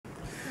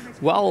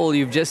Well,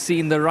 you've just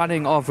seen the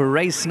running of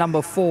race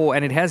number 4,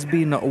 and it has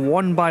been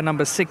won by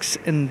number 6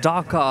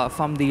 NDAKA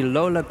from the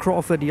Lola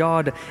Crawford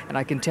yard. And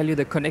I can tell you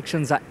the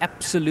connections are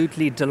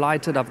absolutely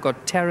delighted. I've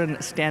got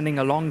Taryn standing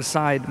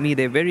alongside me.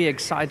 They're very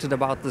excited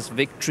about this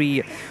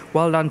victory.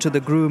 Well done to the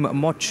groom,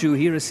 Mochu.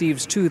 He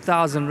receives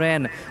 2,000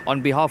 Rand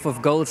on behalf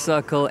of Gold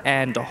Circle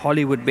and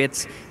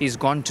Hollywoodbets. He's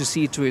gone to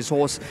see to his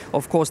horse.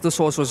 Of course, this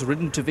horse was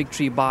ridden to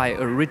victory by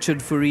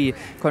Richard Fourie.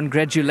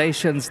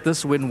 Congratulations.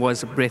 This win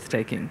was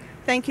breathtaking.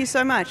 Thank you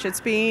so much.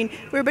 We're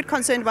a bit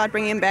concerned about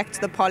bringing him back to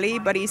the poly,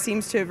 but he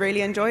seems to have really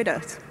enjoyed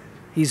it.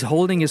 He's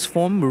holding his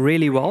form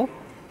really well.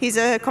 He's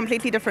a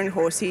completely different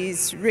horse.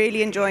 He's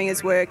really enjoying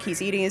his work.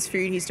 He's eating his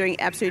food. He's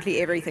doing absolutely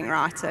everything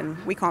right, and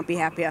we can't be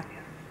happier.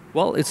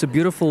 Well, it's a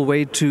beautiful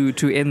way to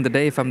end the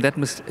day. If I'm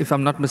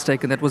not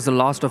mistaken, that was the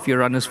last of your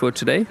runners for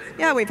today.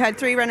 Yeah, we've had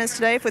 3 runners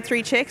today for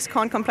 3 checks.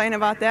 Can't complain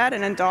about that,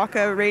 and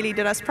NDAKA really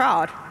did us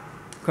proud.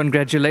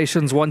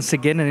 Congratulations once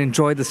again, and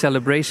enjoy the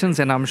celebrations,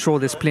 and I'm sure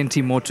there's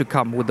plenty more to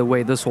come with the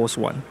way this horse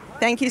won.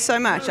 Thank you so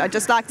much. I'd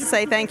just like to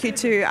say thank you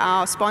to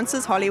our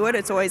sponsors, Hollywood.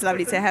 It's always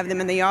lovely to have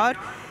them in the yard.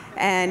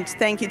 And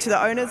thank you to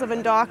the owners of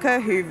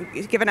NDAKA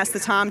who've given us the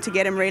time to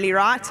get him really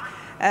right.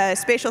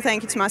 Special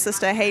thank you to my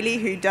sister Hayley,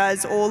 who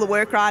does all the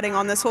work riding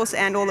on this horse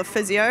and all the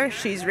physio.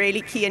 She's really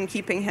key in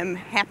keeping him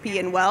happy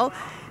and well.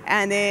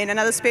 And then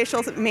another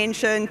special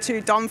mention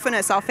to Dom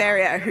Finnis, our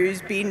farrier,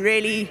 who's been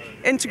really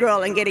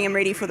integral in getting him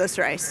ready for this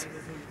race.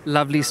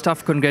 Lovely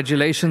stuff.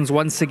 Congratulations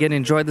once again.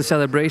 Enjoy the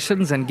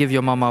celebrations and give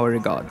your mum our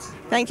regards.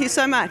 Thank you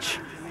so much.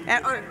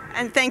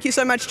 And thank you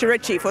so much to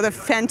Richie for the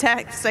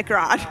fantastic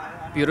ride.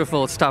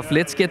 Beautiful stuff.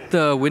 Let's get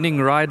the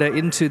winning rider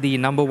into the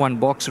number 1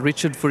 box,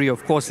 Richard Fourie.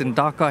 Of course,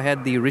 NDAKA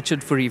had the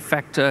Richard Fourie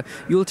factor.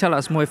 You'll tell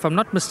us more. If I'm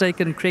not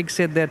mistaken, Craig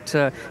said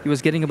that he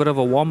was getting a bit of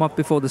a warm-up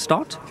before the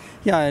start.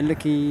 Yeah,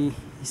 look,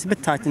 he's a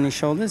bit tight in his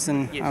shoulders,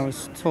 and yes. I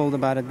was told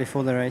about it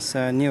before the race,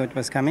 so I knew it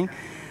was coming.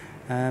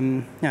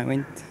 Yeah,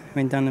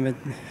 went down a bit,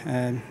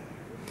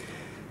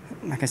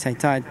 like I say,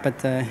 tight,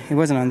 but it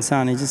wasn't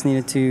unsound. He just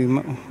needed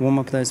to warm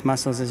up those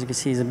muscles. As you can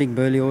see, he's a big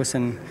burly horse,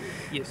 and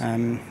yes.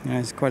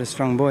 He's quite a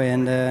strong boy.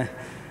 And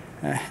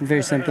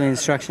very simple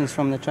instructions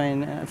from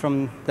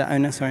the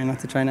owner. Sorry, not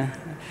the trainer.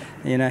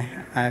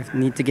 I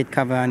need to get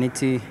cover. I need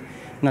to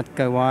not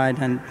go wide,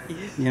 and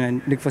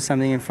look for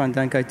something in front.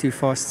 Don't go too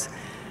fast.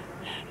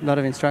 A lot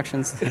of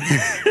instructions.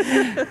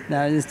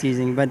 No, just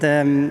teasing. But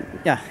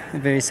yeah,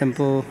 very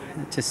simple.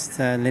 Just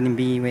let him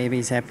be wherever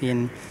he's happy,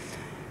 and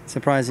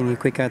surprisingly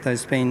quick at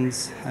those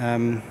spins.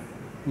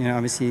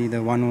 Obviously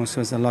the one horse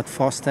was a lot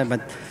faster,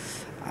 but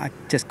I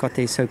just got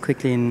there so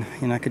quickly, and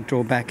I could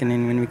draw back. And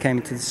then when we came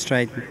into the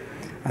straight,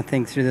 I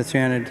think through the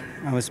 300,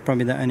 I was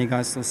probably the only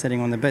guy still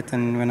sitting on the bit.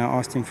 And when I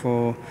asked him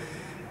for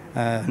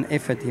an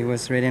effort, he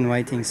was ready and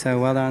waiting. So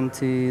well done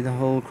to the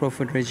whole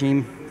Crawford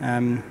regime.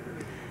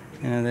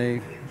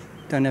 They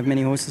don't have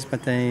many horses,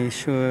 but they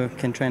sure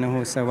can train a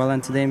horse. So well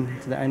done to them,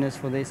 to the owners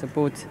for their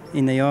support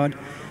in the yard,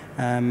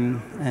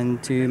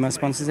 and to my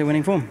sponsors, their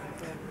winning form.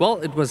 Well,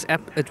 it was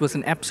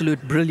an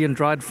absolute brilliant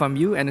ride from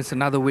you, and it's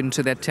another win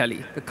to that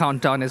tally. The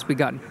countdown has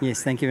begun.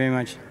 Yes, thank you very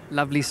much.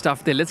 Lovely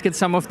stuff there. Let's get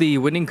some of the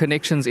winning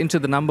connections into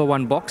the number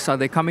 1 box. Are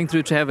they coming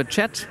through to have a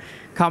chat?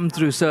 Come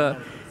through,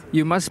 sir.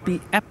 You must be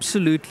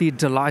absolutely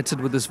delighted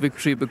with this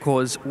victory,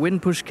 because when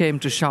push came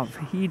to shove,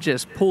 he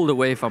just pulled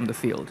away from the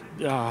field.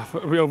 Yeah,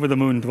 we're over the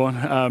moon,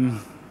 Devon.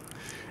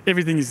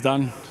 Everything is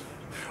done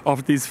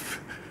after this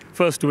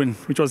first win,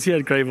 which was here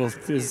at Greyville.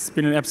 It's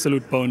been an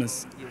absolute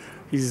bonus.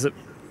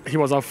 He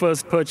was our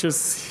first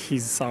purchase.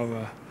 He's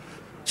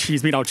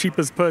been our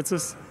cheapest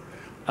purchase.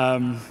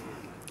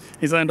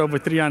 He's earned over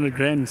 300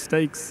 grand in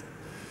stakes.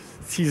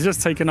 He's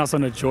just taken us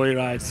on a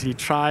joyride. He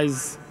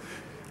tries.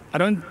 I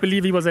don't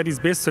believe he was at his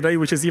best today,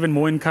 which is even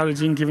more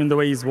encouraging given the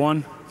way he's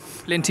won.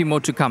 Plenty more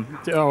to come.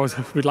 Oh,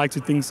 we'd like to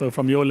think so,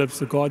 from your lips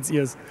to God's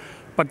ears.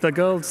 But the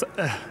girls,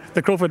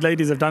 the Crawford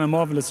ladies, have done a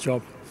marvelous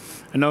job.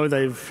 I know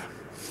they've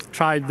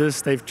tried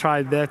this, they've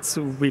tried that.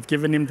 We've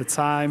given him the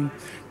time.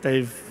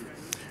 They've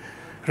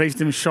raised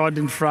him shod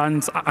in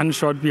front,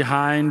 unshod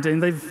behind,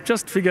 and they've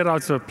just figured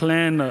out a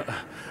plan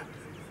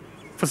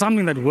for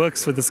something that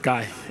works for this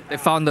guy. They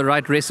found the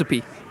right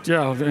recipe.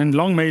 Yeah, and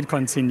long may it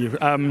continue.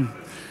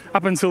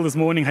 Up until this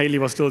morning, Haley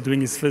was still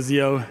doing his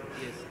physio.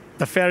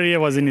 The farrier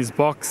was in his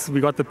box. We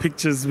got the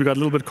pictures. We got a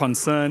little bit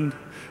concerned.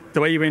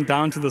 The way he went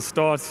down to the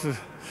start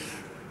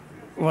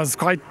was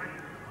quite,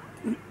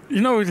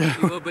 You were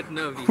a bit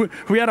nervy.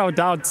 We had our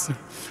doubts.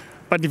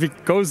 But if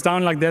it goes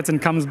down like that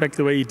and comes back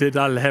the way he did,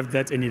 I'll have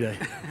that any day.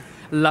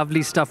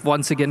 Lovely stuff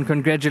once again.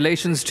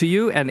 Congratulations to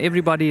you and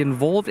everybody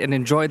involved, and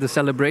enjoy the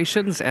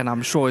celebrations, and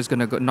I'm sure it's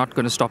not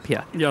going to stop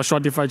here. Yeah,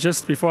 short,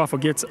 before I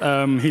forget,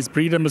 his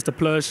breeder, Mr.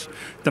 Plush,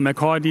 the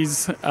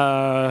McCardys,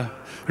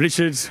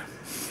 Richard,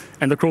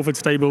 and the Crawford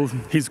stable,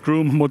 his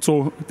groom,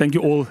 Motso, thank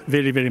you all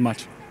very, very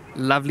much.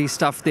 Lovely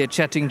stuff there,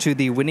 chatting to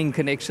the winning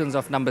connections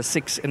of number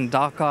 6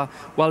 NDAKA.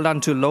 Well done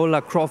to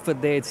Lola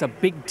Crawford there. It's a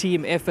big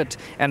team effort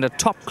and a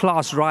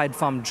top-class ride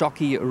from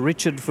jockey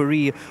Richard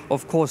Fourie.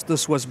 Of course,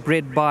 this was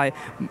bred by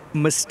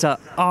Mr.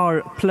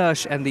 R.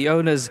 Plush and the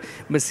owners,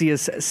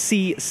 Messias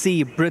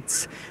C.C.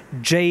 Brits,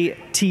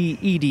 J.T.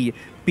 Edie,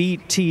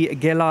 B.T.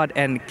 Gellard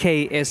and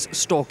K.S.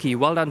 Storkey.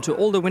 Well done to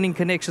all the winning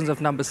connections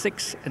of number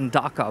 6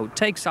 NDAKA, who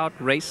takes out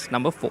race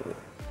number 4.